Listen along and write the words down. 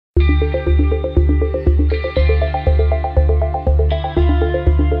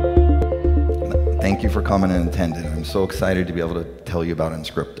for coming and attending. I'm so excited to be able to tell you about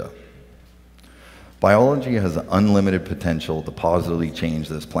Inscripta. Biology has unlimited potential to positively change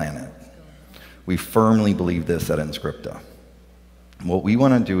this planet. We firmly believe this at Inscripta. What we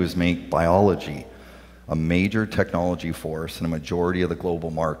want to do is make biology a major technology force in a majority of the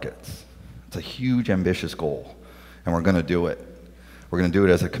global markets. It's a huge, ambitious goal, and we're going to do it. We're going to do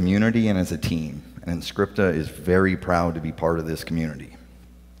it as a community and as a team, and Inscripta is very proud to be part of this community.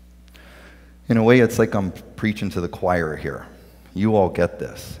 In a way, it's like I'm preaching to the choir here. You all get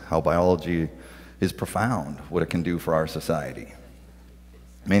this, how biology is profound, what it can do for our society.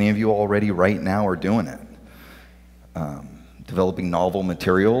 Many of you already right now are doing it. Developing novel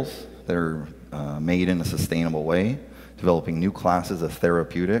materials that are made in a sustainable way, developing new classes of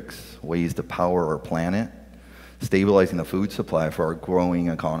therapeutics, ways to power our planet, stabilizing the food supply for our growing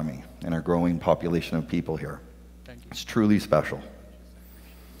economy and our growing population of people here. It's truly special.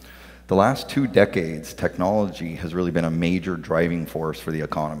 The last 2 decades, technology has really been a major driving force for the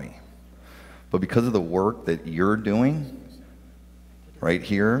economy. But because of the work that you're doing right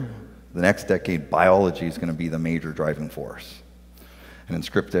here, the next decade, biology is going to be the major driving force. And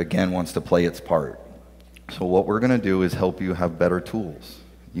Inscripta, again, wants to play its part. So what we're going to do is help you have better tools.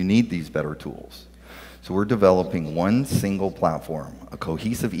 You need these better tools. So we're developing one single platform, a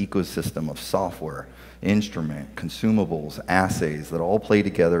cohesive ecosystem of software, instrument, consumables, assays that all play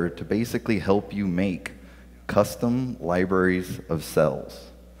together to basically help you make custom libraries of cells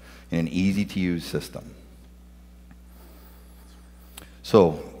in an easy-to-use system.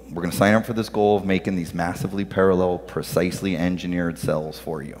 So we're going to sign up for this goal of making these massively parallel, precisely engineered cells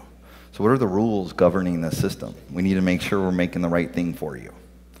for you. So what are the rules governing this system? We need to make sure we're making the right thing for you.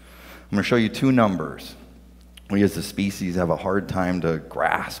 I'm going to show you 2 numbers. We as a species have a hard time to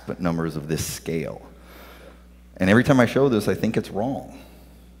grasp numbers of this scale. And every time I show this, I think it's wrong.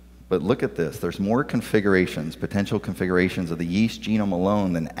 But look at this. There's more configurations, potential configurations of the yeast genome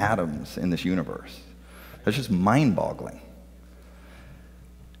alone than atoms in this universe. That's just mind-boggling.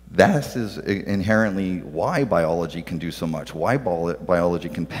 That is inherently why biology can do so much, why biology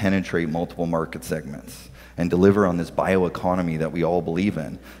can penetrate multiple market segments and deliver on this bioeconomy that we all believe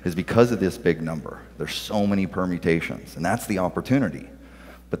in, is because of this big number. There's so many permutations, and that's the opportunity.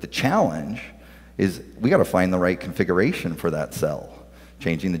 But the challenge is we got to find the right configuration for that cell,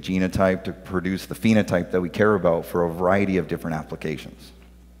 changing the genotype to produce the phenotype that we care about for a variety of different applications.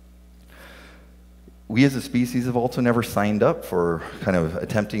 We as a species have also never signed up for kind of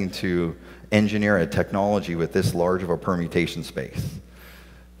attempting to engineer a technology with this large of a permutation space.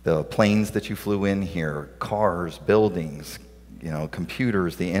 The planes that you flew in here, cars, buildings,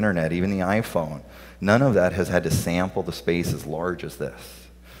 computers, the internet, even the iPhone, none of that has had to sample the space as large as this.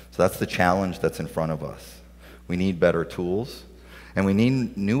 So that's the challenge that's in front of us. We need better tools, and we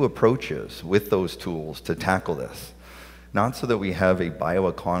need new approaches with those tools to tackle this. Not so that we have a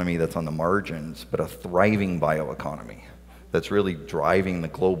bioeconomy that's on the margins, but a thriving bioeconomy that's really driving the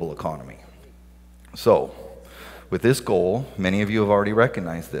global economy. So, with this goal, many of you have already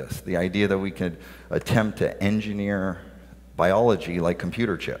recognized this, the idea that we could attempt to engineer biology like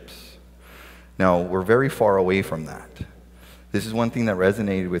computer chips. Now, we're very far away from that. This is one thing that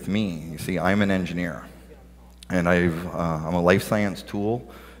resonated with me. You see, I'm an engineer, and I'm a life science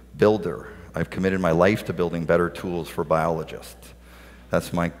tool builder. I've committed my life to building better tools for biologists.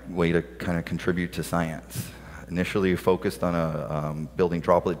 That's my way to kind of contribute to science. Initially focused on building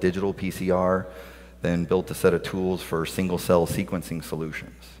droplet digital PCR, then built a set of tools for single-cell sequencing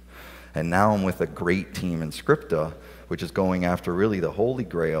solutions. And now I'm with a great team, Inscripta, which is going after really the holy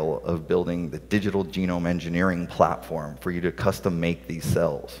grail of building the digital genome engineering platform for you to custom make these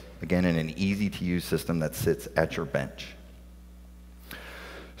cells, again, in an easy-to-use system that sits at your bench.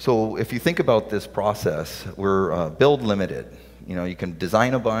 So if you think about this process, we're build limited. You can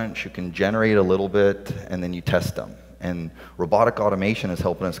design a bunch, you can generate a little bit, and then you test them. And robotic automation is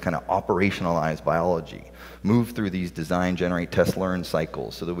helping us kind of operationalize biology, move through these design, generate, test, learn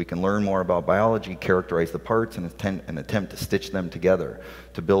cycles so that we can learn more about biology, characterize the parts, and attempt to stitch them together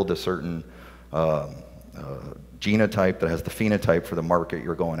to build a certain genotype that has the phenotype for the market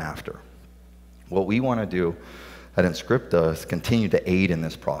you're going after. What we want to do at Inscripta is continue to aid in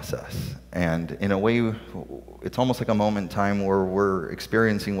this process. And in a way, it's almost like a moment in time where we're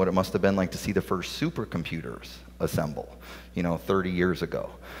experiencing what it must have been like to see the first supercomputers assemble, 30 years ago.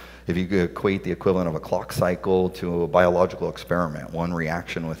 If you could equate the equivalent of a clock cycle to a biological experiment, one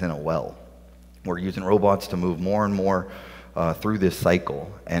reaction within a well. We're using robots to move more and more through this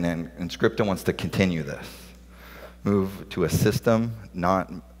cycle, and Inscripta wants to continue this. Move to a system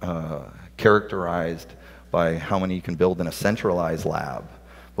not characterized by how many you can build in a centralized lab,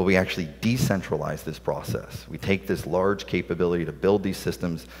 But we actually decentralize this process. We take this large capability to build these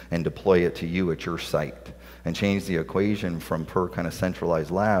systems and deploy it to you at your site, and change the equation from per kind of centralized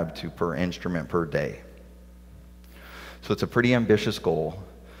lab to per instrument per day. So it's a pretty ambitious goal.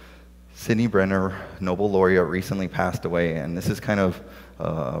 Sidney Brenner, Nobel laureate, recently passed away, and this is kind of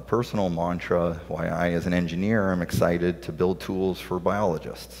a personal mantra why I, as an engineer, am excited to build tools for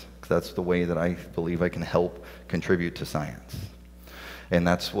biologists, because that's the way that I believe I can help contribute to science. And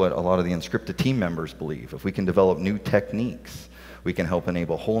that's what a lot of the Inscripta team members believe. If we can develop new techniques, we can help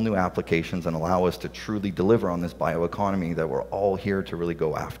enable whole new applications and allow us to truly deliver on this bioeconomy that we're all here to really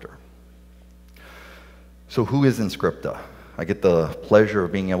go after. So who is Inscripta? I get the pleasure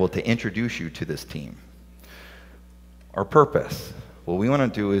of being able to introduce you to this team. Our purpose, what we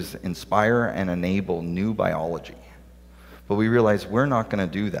want to do is inspire and enable new biology. But we realize we're not going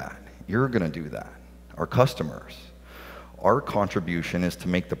to do that. You're going to do that. Our customers. Our contribution is to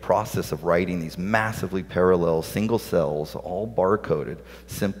make the process of writing these massively parallel single cells, all barcoded,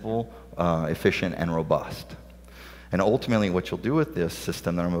 simple, efficient, and robust. And ultimately, what you'll do with this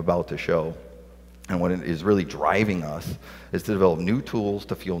system that I'm about to show, and what it is really driving us, is to develop new tools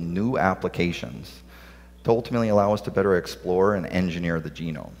to fuel new applications, to ultimately allow us to better explore and engineer the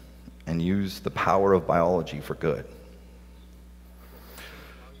genome, and use the power of biology for good.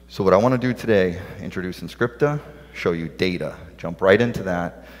 So what I want to do today, introduce Inscripta, show you data, jump right into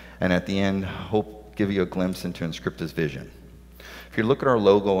that, and at the end, hope give you a glimpse into Inscripta's vision. If you look at our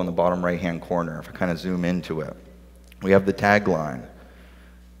logo in the bottom right-hand corner, if I kind of zoom into it, we have the tagline,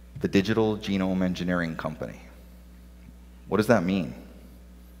 the Digital Genome Engineering Company. What does that mean?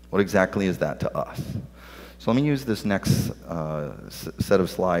 What exactly is that to us? So let me use this next set of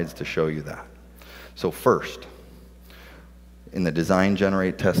slides to show you that. So first, in the design,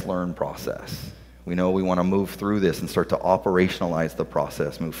 generate, test, learn process, we know we want to move through this and start to operationalize the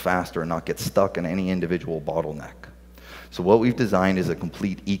process, move faster and not get stuck in any individual bottleneck. So what we've designed is a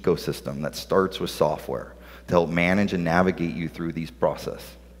complete ecosystem that starts with software to help manage and navigate you through these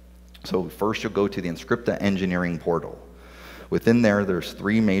processes. So first you'll go to the Inscripta engineering portal. Within there, there's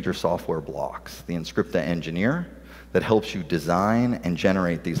 3 major software blocks. The Inscripta Engineer, that helps you design and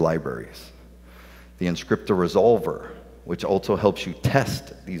generate these libraries. The Inscripta Resolver, which also helps you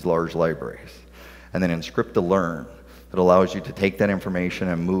test these large libraries. And then Inscripta Learn, that allows you to take that information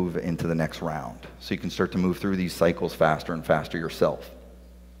and move into the next round. So you can start to move through these cycles faster and faster yourself.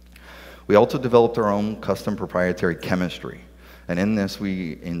 We also developed our own custom proprietary chemistry. And in this,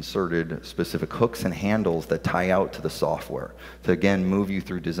 we inserted specific hooks and handles that tie out to the software to, again, move you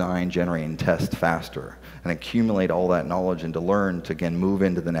through design, generate, and test faster, and accumulate all that knowledge and to learn to, again, move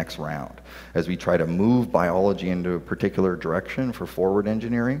into the next round as we try to move biology into a particular direction for forward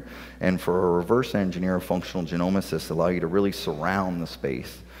engineering, and for a reverse engineer, functional genomicists allow you to really surround the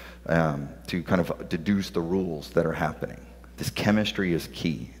space to kind of deduce the rules that are happening. This chemistry is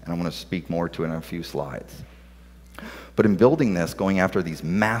key, and I'm going to speak more to it in a few slides. But in building this, going after these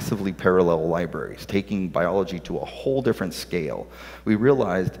massively parallel libraries, taking biology to a whole different scale, we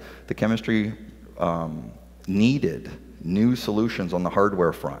realized the chemistry needed new solutions on the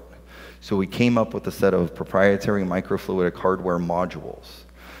hardware front. So we came up with a set of proprietary microfluidic hardware modules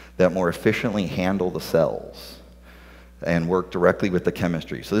that more efficiently handle the cells and work directly with the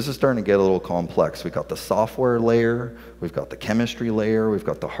chemistry. So this is starting to get a little complex. We've got the software layer, we've got the chemistry layer, we've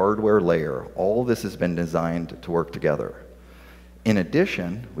got the hardware layer. All of this has been designed to work together. In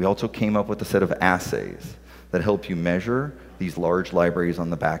addition, we also came up with a set of assays that help you measure these large libraries on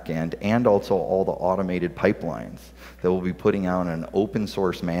the back end, and also all the automated pipelines that we'll be putting out in an open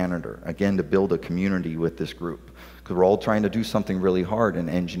source manner, again, to build a community with this group, because we're all trying to do something really hard in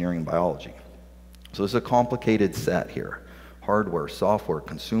engineering biology. So it's a complicated set here: hardware, software,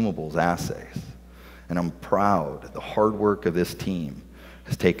 consumables, assays. And I'm proud the hard work of this team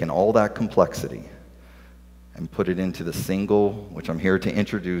has taken all that complexity and put it into the single, which I'm here to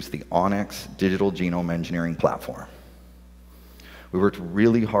introduce, the 10X Digital Genome Engineering Platform. We worked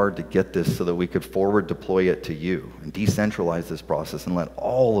really hard to get this so that we could forward deploy it to you and decentralize this process and let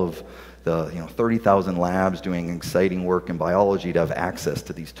all of the 30,000 labs doing exciting work in biology to have access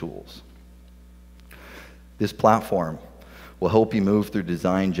to these tools. This platform will help you move through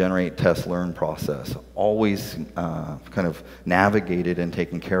design, generate, test, learn process, always kind of navigated and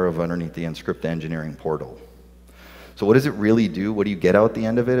taken care of underneath the Inscripta engineering portal. So what does it really do? What do you get out at the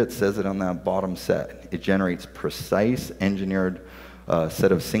end of it? It says it on that bottom set. It generates precise engineered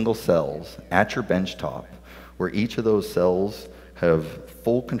set of single cells at your benchtop, where each of those cells have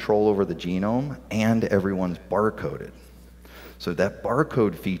full control over the genome and everyone's barcoded. So that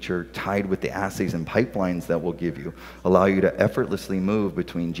barcode feature tied with the assays and pipelines that we'll give you allow you to effortlessly move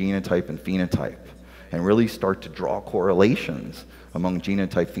between genotype and phenotype and really start to draw correlations among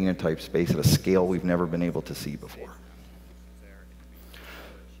genotype-phenotype space at a scale we've never been able to see before.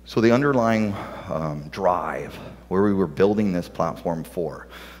 So the underlying drive, where we were building this platform for,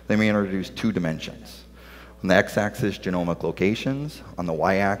 let me introduce 2 dimensions. On the x-axis, genomic locations. On the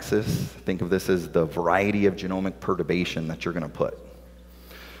y-axis, think of this as the variety of genomic perturbation that you're going to put.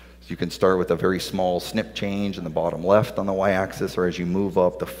 So you can start with a very small SNP change in the bottom left on the y-axis, or as you move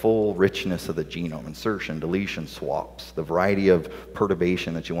up, the full richness of the genome, insertion, deletion, swaps, the variety of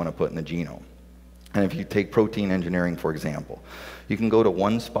perturbation that you want to put in the genome. And if you take protein engineering, for example, you can go to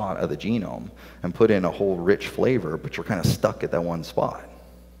one spot of the genome and put in a whole rich flavor, but you're kind of stuck at that one spot.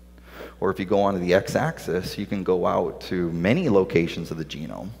 Or if you go onto the x-axis, you can go out to many locations of the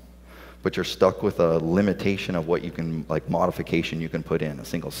genome, but you're stuck with a limitation of what you can, like modification you can put in, a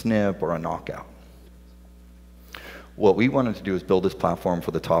single SNP or a knockout. What we wanted to do is build this platform for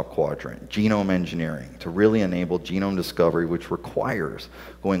the top quadrant, genome engineering, to really enable genome discovery, which requires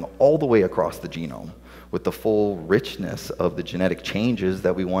going all the way across the genome with the full richness of the genetic changes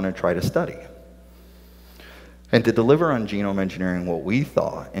that we want to try to study. And to deliver on genome engineering, what we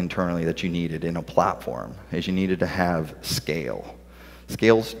thought internally that you needed in a platform is you needed to have scale.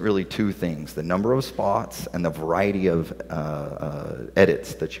 Scale's really 2 things, the number of spots and the variety of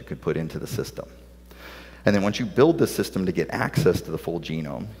edits that you could put into the system. And then once you build the system to get access to the full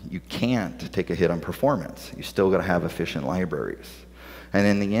genome, you can't take a hit on performance. You still got to have efficient libraries. And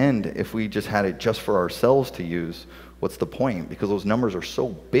in the end, if we just had it just for ourselves to use, what's the point? Because those numbers are so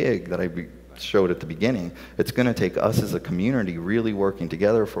big that I showed at the beginning, it's going to take us as a community really working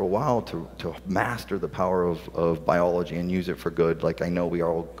together for a while to master the power of biology and use it for good, like I know we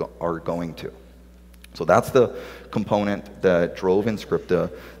all are going to. So that's the component that drove Inscripta,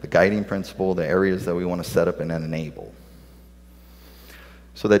 the guiding principle, the areas that we want to set up and then enable.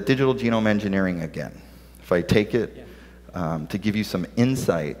 So that digital genome engineering again, if I take it to give you some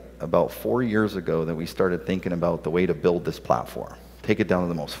insight, about 4 years ago that we started thinking about the way to build this platform. Take it down to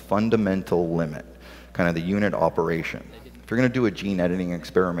the most fundamental limit, kind of the unit operation. If you're going to do a gene editing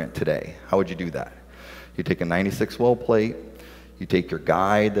experiment today, how would you do that? You take a 96-well plate, you take your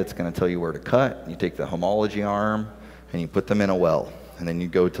guide that's going to tell you where to cut, you take the homology arm, and you put them in a well. And then you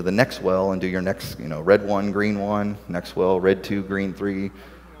go to the next well and do your next, red 1, green 1, next well, red 2, green 3,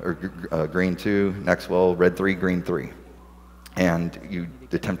 or green 2, next well, red 3, green 3. And you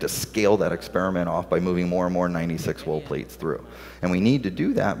attempt to scale that experiment off by moving more and more 96-well plates through. And we need to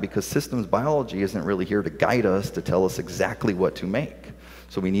do that because systems biology isn't really here to guide us, to tell us exactly what to make.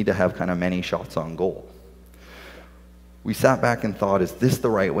 So we need to have kind of many shots on goal. We sat back and thought, is this the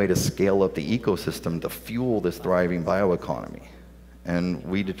right way to scale up the ecosystem to fuel this thriving bioeconomy? And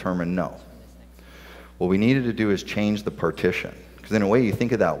we determined no. What we needed to do is change the partition. Because in a way, you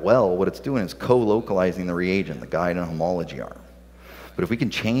think of that well, what it's doing is co-localizing the reagent, the guide and homology arm. But if we can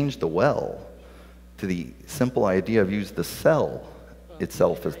change the well to the simple idea of use the cell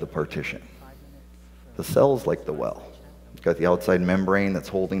itself as the partition. The cell's like the well. You've got the outside membrane that's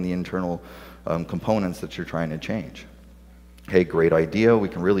holding the internal components that you're trying to change. Hey, great idea. We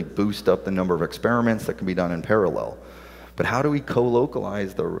can really boost up the number of experiments that can be done in parallel. But how do we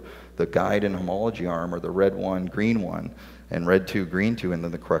co-localize the guide and homology arm, or the red 1, green 1, and red 2, green 2 into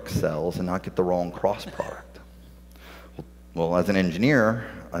the correct cells and not get the wrong cross product? Well, as an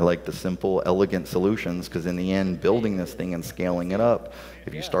engineer, I like the simple, elegant solutions, because in the end, building this thing and scaling it up,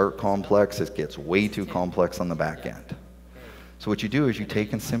 if you start complex, it gets way too complex on the back end. So what you do is you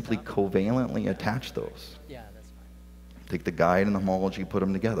take and simply covalently attach those. Take the guide and the homology, put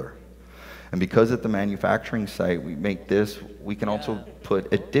them together. And because at the manufacturing site we make this, we can also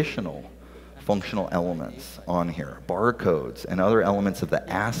put additional functional elements on here, barcodes and other elements of the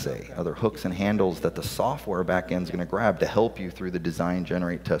assay, other hooks and handles that the software backend is going to grab to help you through the design,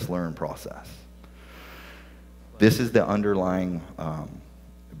 generate, test, learn process. This is the underlying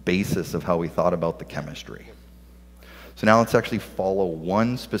basis of how we thought about the chemistry. So now let's actually follow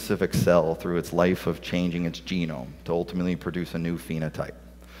one specific cell through its life of changing its genome to ultimately produce a new phenotype.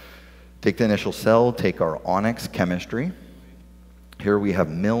 Take the initial cell, take our onyx chemistry. Here we have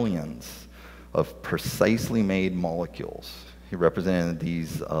millions of precisely made molecules. He represented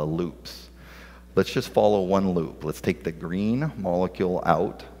these loops. Let's just follow one loop. Let's take the green molecule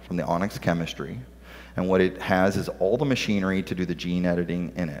out from the onyx chemistry, and what it has is all the machinery to do the gene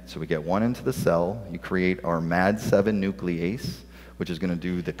editing in it. So we get one into the cell, you create our MAD7 nuclease, which is going to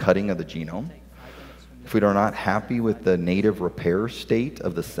do the cutting of the genome. If we are not happy with the native repair state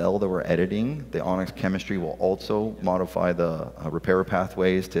of the cell that we're editing, the Onyx chemistry will also modify the repair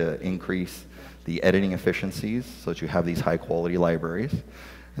pathways to increase the editing efficiencies so that you have these high quality libraries.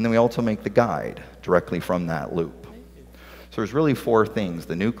 And then we also make the guide directly from that loop. So there's really four things: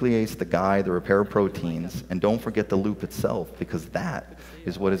 the nuclease, the guide, the repair proteins, and don't forget the loop itself, because that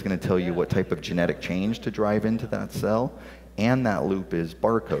is what is going to tell you what type of genetic change to drive into that cell, and that loop is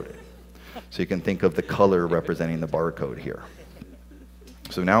barcoded. So you can think of the color representing the barcode here.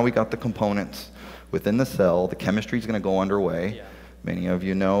 So now we got the components within the cell. The chemistry is going to go underway. Many of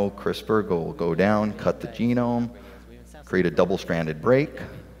you know CRISPR will go down, cut the genome, create a double-stranded break.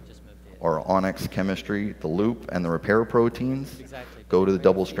 Our Onyx chemistry, the loop and the repair proteins, go to the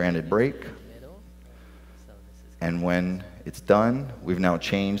double-stranded break. And when it's done, we've now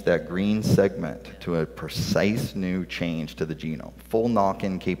changed that green segment to a precise new change to the genome. Full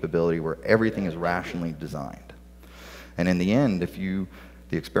knock-in capability where everything is rationally designed. And in the end, if you,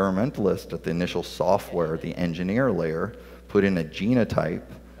 the experimentalist at the initial software, the engineer layer, put in a genotype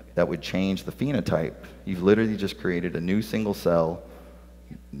that would change the phenotype, you've literally just created a new single cell,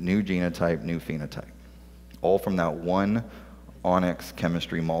 new genotype, new phenotype. All from that one Onyx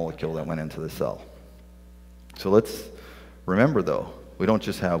chemistry molecule that went into the cell. So let's remember though, we don't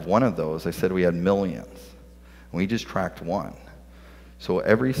just have one of those. I said we had millions. And we just tracked one. So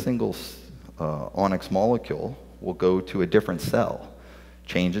every single Onyx molecule will go to a different cell,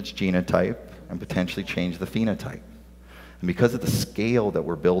 change its genotype, and potentially change the phenotype. And because of the scale that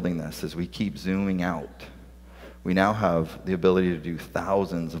we're building this, as we keep zooming out, we now have the ability to do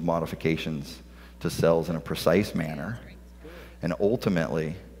thousands of modifications to cells in a precise manner. And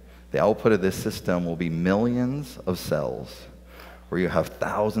ultimately, the output of this system will be millions of cells where you have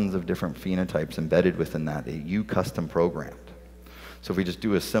thousands of different phenotypes embedded within that you custom programmed. So if we just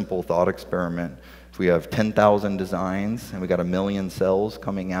do a simple thought experiment, if we have 10,000 designs and we got 1 million cells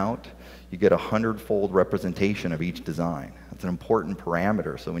coming out, you get 100-fold representation of each design. That's an important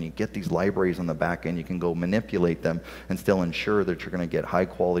parameter. So when you get these libraries on the back end, you can go manipulate them and still ensure that you're going to get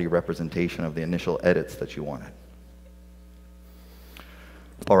high-quality representation of the initial edits that you wanted.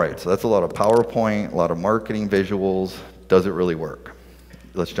 All right, so that's a lot of PowerPoint, a lot of marketing visuals. Does it really work?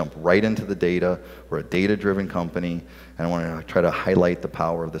 Let's jump right into the data. We're a data-driven company, and I want to try to highlight the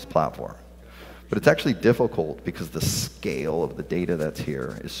power of this platform. But it's actually difficult because the scale of the data that's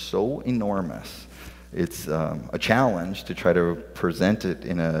here is so enormous. It's a challenge to try to present it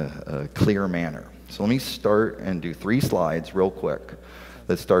in a clear manner. So let me start and do 3 slides real quick.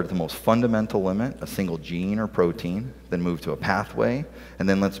 Let's start at the most fundamental limit, a single gene or protein, then move to a pathway, and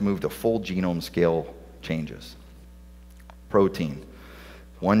then let's move to full genome scale changes. Protein,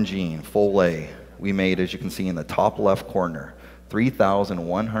 1 gene, full A. We made, as you can see in the top left corner,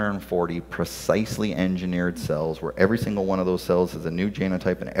 3,140 precisely engineered cells where every single one of those cells is a new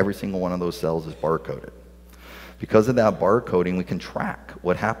genotype and every single one of those cells is barcoded. Because of that barcoding, we can track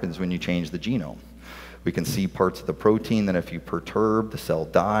what happens when you change the genome. We can see parts of the protein that if you perturb, the cell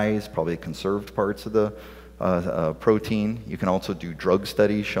dies, probably conserved parts of the protein. You can also do drug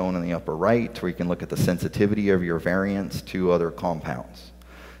studies shown in the upper right, where you can look at the sensitivity of your variants to other compounds.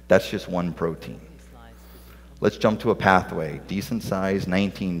 That's just one protein. Let's jump to a pathway, decent size,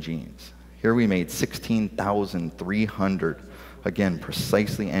 19 genes. Here we made 16,300, again,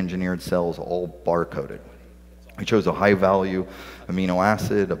 precisely engineered cells, all barcoded. We chose a high-value amino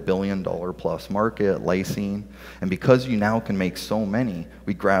acid, $1 billion+ market, lysine, and because you now can make so many,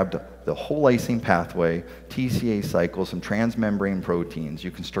 we grabbed the whole lysine pathway, TCA cycle, some transmembrane proteins.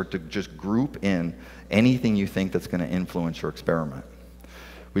 You can start to just group in anything you think that's going to influence your experiment.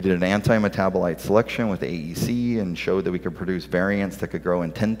 We did an anti-metabolite selection with AEC and showed that we could produce variants that could grow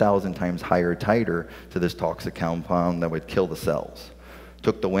in 10,000 times higher titer to this toxic compound that would kill the cells.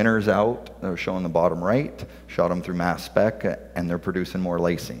 Took the winners out, that were shown in the bottom right, shot them through mass spec, and they're producing more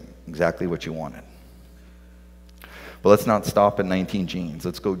lysine, exactly what you wanted. But let's not stop at 19 genes.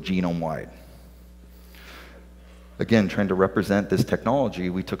 Let's go genome-wide. Again, trying to represent this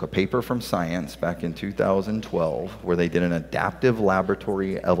technology, we took a paper from Science back in 2012 where they did an adaptive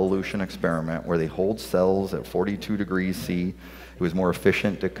laboratory evolution experiment where they hold cells at 42 degrees C. It was more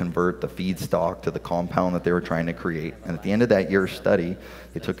efficient to convert the feedstock to the compound that they were trying to create. And at the end of that year's study,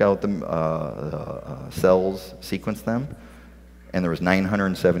 they took out the cells, sequenced them, and there was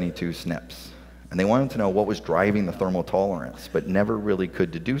 972 SNPs. And they wanted to know what was driving the thermal tolerance, but never really could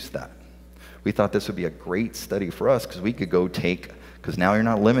deduce that. We thought this would be a great study for us because we could go take, because now you're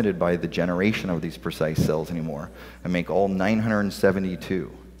not limited by the generation of these precise cells anymore, and make all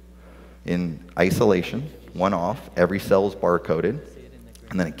 972 in isolation, one off, every cell is barcoded,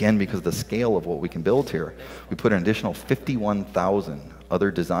 And then again, because of the scale of what we can build here, we put an additional 51,000 other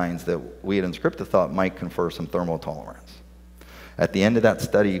designs that we at Inscripta thought might confer some thermal tolerance. At the end of that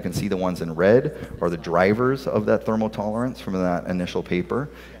study, you can see the ones in red are the drivers of that thermal tolerance from that initial paper,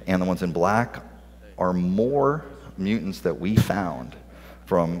 and the ones in black are more mutants that we found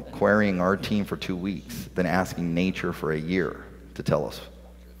from querying our team for 2 weeks than asking nature for a year to tell us.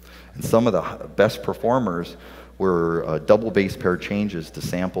 And some of the best performers were double base pair changes to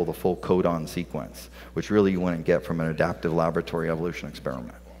sample the full codon sequence, which really you wouldn't get from an adaptive laboratory evolution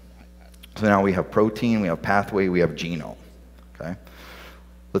experiment. So now we have protein, we have pathway, we have genome. Okay?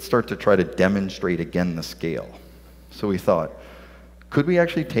 Let's start to try to demonstrate again the scale. So we thought, could we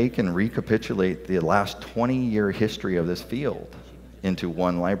actually take and recapitulate the last 20-year history of this field into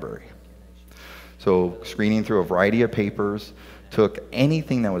one library? So screening through a variety of papers, took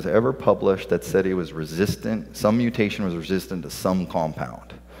anything that was ever published that said it was resistant, some mutation was resistant to some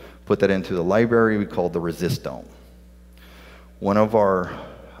compound. Put that into the library we called the resistome. One of our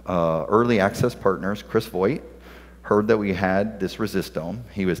early access partners, Chris Voigt, heard that we had this resistome.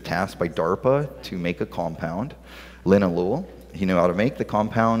 He was tasked by DARPA to make a compound, linalool. He knew how to make the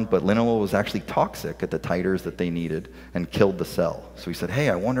compound, but linalool was actually toxic at the titers that they needed and killed the cell. So he said, hey,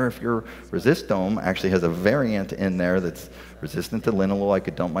 I wonder if your resistome actually has a variant in there that's resistant to linalool. I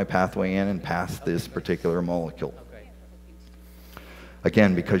could dump my pathway in and pass this particular molecule.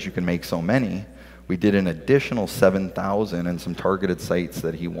 Again, because you can make so many, we did an additional 7,000 and some targeted sites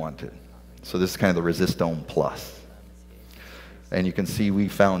that he wanted. So this is kind of the resistome plus. And you can see we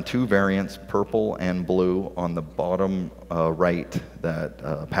found 2 variants, purple and blue, on the bottom right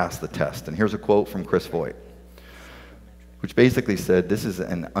that passed the test. And here's a quote from Chris Voigt, which basically said, this is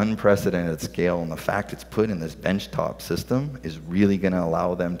an unprecedented scale, and the fact it's put in this benchtop system is really going to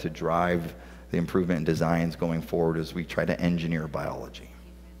allow them to drive the improvement in designs going forward as we try to engineer biology.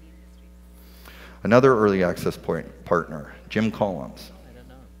 Another early access partner, Jim Collins.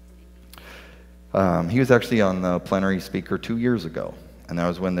 He was actually on the plenary speaker 2 years ago, and that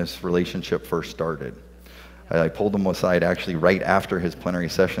was when this relationship first started. I pulled him aside actually right after his plenary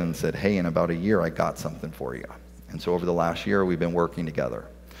session and said, hey, in about a year I got something for you. And so over the last year we've been working together.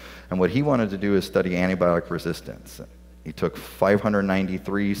 And what he wanted to do is study antibiotic resistance. He took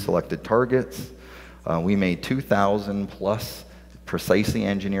 593 selected targets. We made 2,000 plus precisely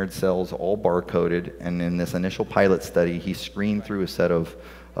engineered cells, all barcoded, and in this initial pilot study he screened through a set of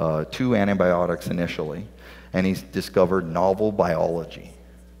 2 antibiotics initially, and he's discovered novel biology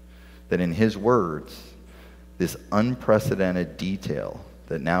that, in his words, this unprecedented detail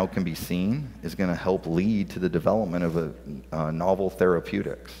that now can be seen is going to help lead to the development of novel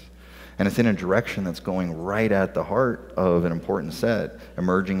therapeutics. And it's in a direction that's going right at the heart of an important set,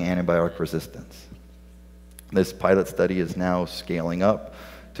 emerging antibiotic resistance. This pilot study is now scaling up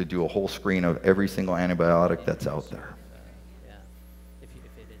to do a whole screen of every single antibiotic that's out there.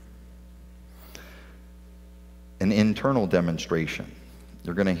 An internal demonstration.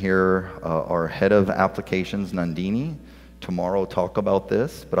 You're going to hear our head of applications, Nandini, tomorrow talk about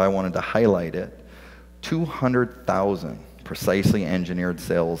this, but I wanted to highlight it. 200,000 precisely engineered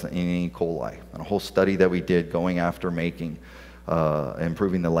cells in E. coli, and a whole study that we did going after making,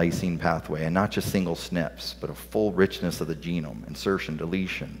 improving the lysine pathway, and not just single SNPs, but a full richness of the genome, insertion,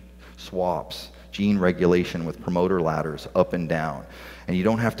 deletion, swaps, gene regulation with promoter ladders up and down. And you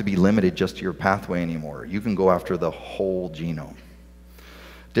don't have to be limited just to your pathway anymore. You can go after the whole genome.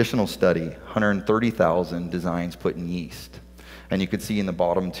 Additional study, 130,000 designs put in yeast. And you can see in the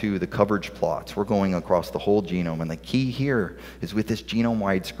bottom 2 the coverage plots. We're going across the whole genome. And the key here is with this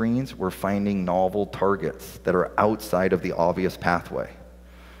genome-wide screens, we're finding novel targets that are outside of the obvious pathway.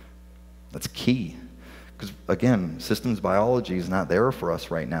 That's key. Because again, systems biology is not there for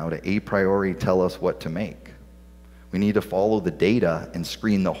us right now to a priori tell us what to make. We need to follow the data and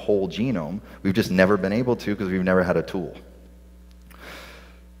screen the whole genome. We've just never been able to because we've never had a tool.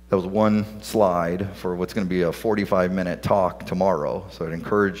 That was one slide for what's going to be a 45-minute talk tomorrow. So I'd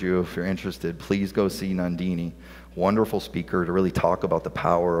encourage you, if you're interested, please go see Nandini. Wonderful speaker to really talk about the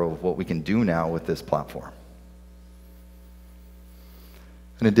power of what we can do now with this platform.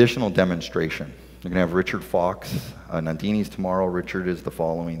 An additional demonstration. You're going to have Richard Fox. Nandini's tomorrow. Richard is the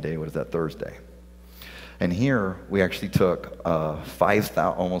following day. What is that, Thursday? And here we actually took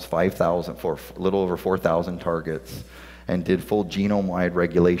almost 5,000, for a little over 4,000 targets, and did full genome-wide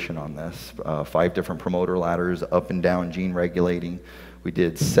regulation on this. 5 different promoter ladders, up and down gene regulating. We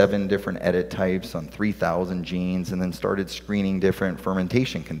did 7 different edit types on 3,000 genes, and then started screening different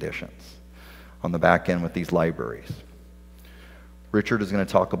fermentation conditions on the back end with these libraries. Richard is going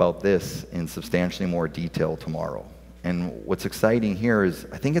to talk about this in substantially more detail tomorrow. And what's exciting here is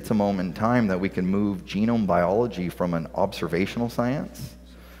I think it's a moment in time that we can move genome biology from an observational science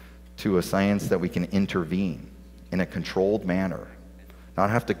to a science that we can intervene in a controlled manner, not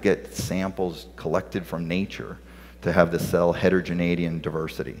have to get samples collected from nature to have the cell heterogeneity and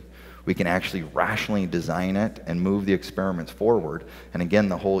diversity. We can actually rationally design it and move the experiments forward. And again,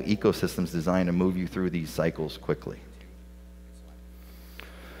 the whole ecosystem is designed to move you through these cycles quickly.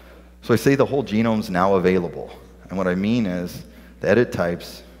 So I say the whole genome's now available. And what I mean is the edit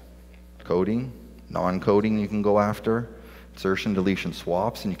types, coding, non-coding you can go after, insertion, deletion,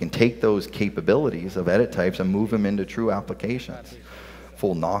 swaps, and you can take those capabilities of edit types and move them into true applications.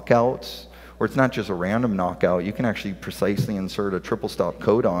 Full knockouts, or it's not just a random knockout, you can actually precisely insert a triple stop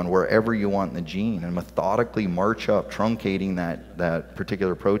codon wherever you want in the gene and methodically march up, truncating that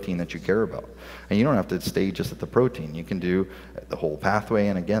particular protein that you care about. And you don't have to stay just at the protein. You can do the whole pathway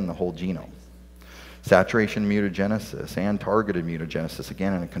and again, the whole genome. Saturation mutagenesis and targeted mutagenesis,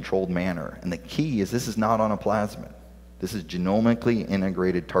 again, in a controlled manner. And the key is this is not on a plasmid. This is genomically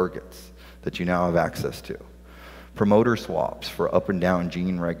integrated targets that you now have access to. Promoter swaps for up and down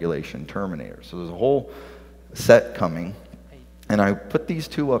gene regulation terminators. So there's a whole set coming. And I put these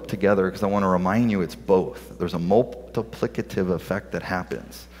two up together because I want to remind you it's both. There's a multiplicative effect that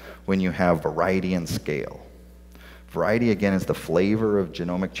happens when you have variety and scale. Variety, again, is the flavor of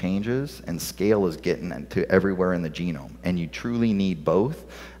genomic changes, and scale is getting to everywhere in the genome. And you truly need both,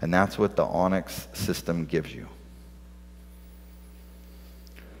 and that's what the Onyx system gives you.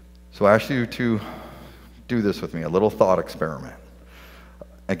 So I ask you to do this with me, a little thought experiment.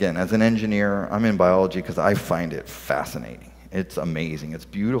 Again, as an engineer, I'm in biology because I find it fascinating. It's amazing. It's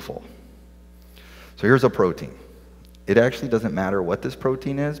beautiful. So here's a protein. It actually doesn't matter what this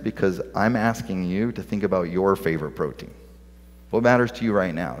protein is because I'm asking you to think about your favorite protein. What matters to you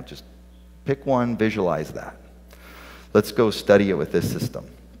right now? Just pick one, visualize that. Let's go study it with this system.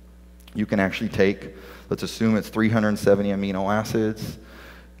 You can actually take, let's assume it's 370 amino acids,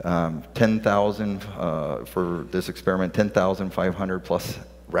 10,000 for this experiment, 10,500 plus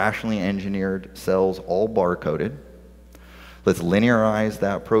rationally engineered cells, all barcoded. Let's linearize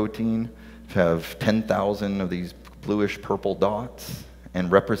that protein to have 10,000 of these bluish purple dots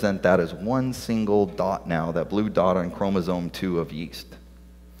and represent that as one single dot now, that blue dot on chromosome 2 of yeast.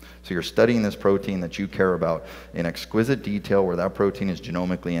 So you're studying this protein that you care about in exquisite detail where that protein is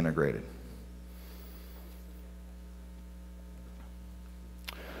genomically integrated.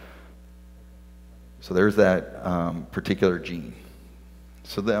 So there's that particular gene.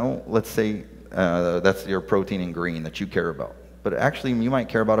 So now let's say that's your protein in green that you care about. But actually you might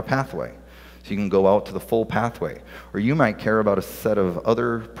care about a pathway. So you can go out to the full pathway. Or you might care about a set of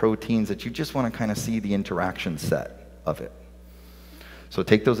other proteins that you just want to kind of see the interaction set of it. So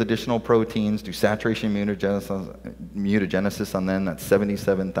take those additional proteins, do saturation mutagenesis on them, that's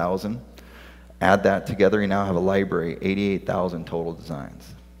 77,000. Add that together, you now have a library, 88,000 total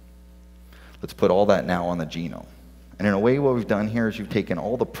designs. Let's put all that now on the genome. And in a way, what we've done here is you've taken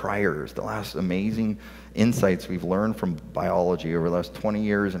all the priors, the last amazing insights we've learned from biology over the last 20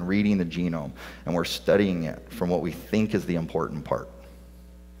 years and reading the genome, and we're studying it from what we think is the important part.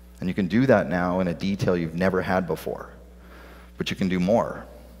 And you can do that now in a detail you've never had before, but you can do more.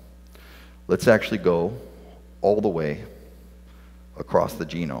 Let's actually go all the way across the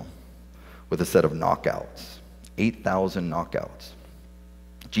genome with a set of knockouts, 8,000 knockouts,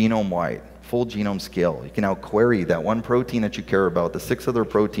 genome-wide. Full genome scale. You can now query that one protein that you care about, the 6 other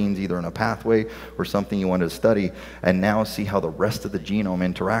proteins either in a pathway or something you wanted to study, and now see how the rest of the genome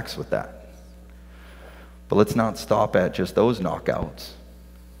interacts with that. But let's not stop at just those knockouts.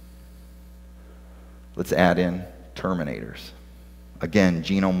 Let's add in terminators. Again,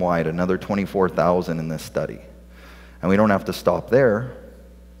 genome-wide, another 24,000 in this study. And we don't have to stop there.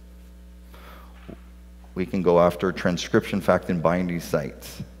 We can go after transcription factor binding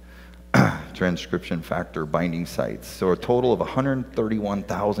sites. Transcription factor binding sites. So a total of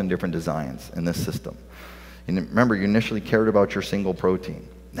 131,000 different designs in this system. And remember, you initially cared about your single protein.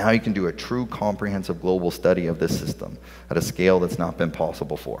 Now you can do a true comprehensive global study of this system at a scale that's not been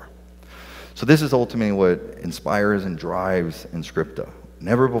possible before. So this is ultimately what inspires and drives Inscripta.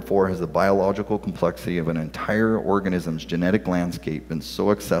 Never before has the biological complexity of an entire organism's genetic landscape been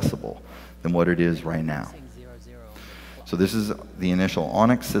so accessible than what it is right now. So this is the initial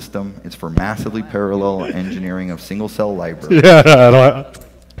Onyx system. It's for massively parallel engineering of single-cell libraries. Yeah,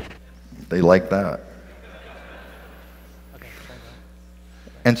 they like that.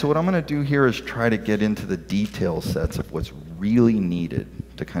 And so what I'm going to do here is try to get into the detail sets of what's really needed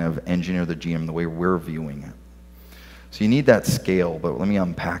to kind of engineer the genome the way we're viewing it. So you need that scale, but let me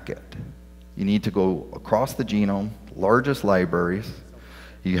unpack it. You need to go across the genome largest libraries.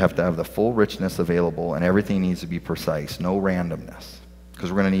 You have to have the full richness available, and everything needs to be precise, no randomness,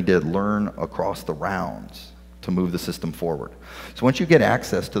 because we're going to need to learn across the rounds to move the system forward. So once you get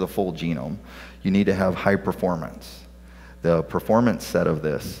access to the full genome, you need to have high performance. The performance set of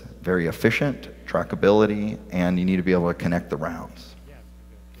this, very efficient, trackability, and you need to be able to connect the rounds.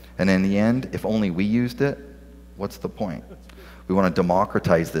 And in the end, if only we used it, what's the point? We want to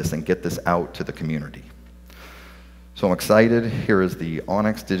democratize this and get this out to the community. So I'm excited. Here is the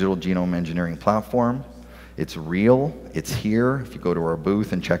Onyx Digital Genome Engineering Platform. It's real, it's here. If you go to our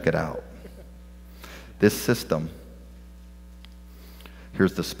booth and check it out. This system,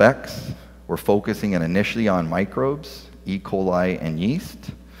 here's the specs. We're focusing initially on microbes, E. coli, and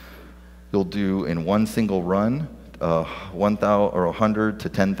yeast. You'll do in one single run 1,000 or 100 to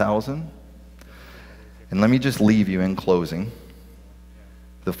 10,000. And let me just leave you in closing.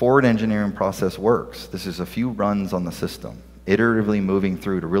 The forward engineering process works. This is a few runs on the system, iteratively moving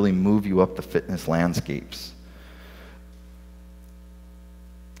through to really move you up the fitness landscapes.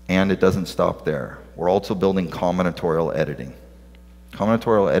 And it doesn't stop there. We're also building combinatorial editing.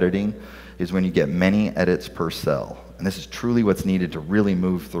 Combinatorial editing is when you get many edits per cell. And this is truly what's needed to really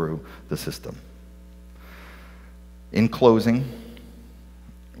move through the system. In closing,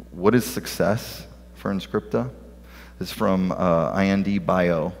 what is success for Inscripta? It's from Muse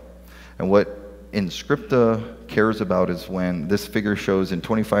Bio. And what Inscripta cares about is when this figure shows in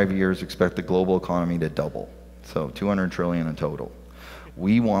 25 years, expect the global economy to double. So 200 trillion in total.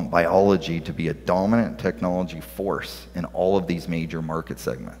 We want biology to be a dominant technology force in all of these major market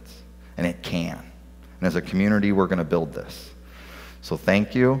segments. And it can. And as a community, we're going to build this. So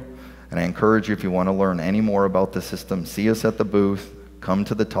thank you. And I encourage you, if you want to learn any more about the system, see us at the booth, come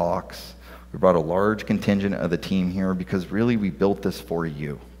to the talks. We brought a large contingent of the team here because really we built this for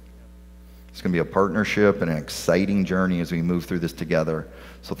you. It's going to be a partnership and an exciting journey as we move through this together.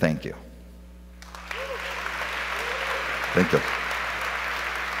 So thank you. Thank you.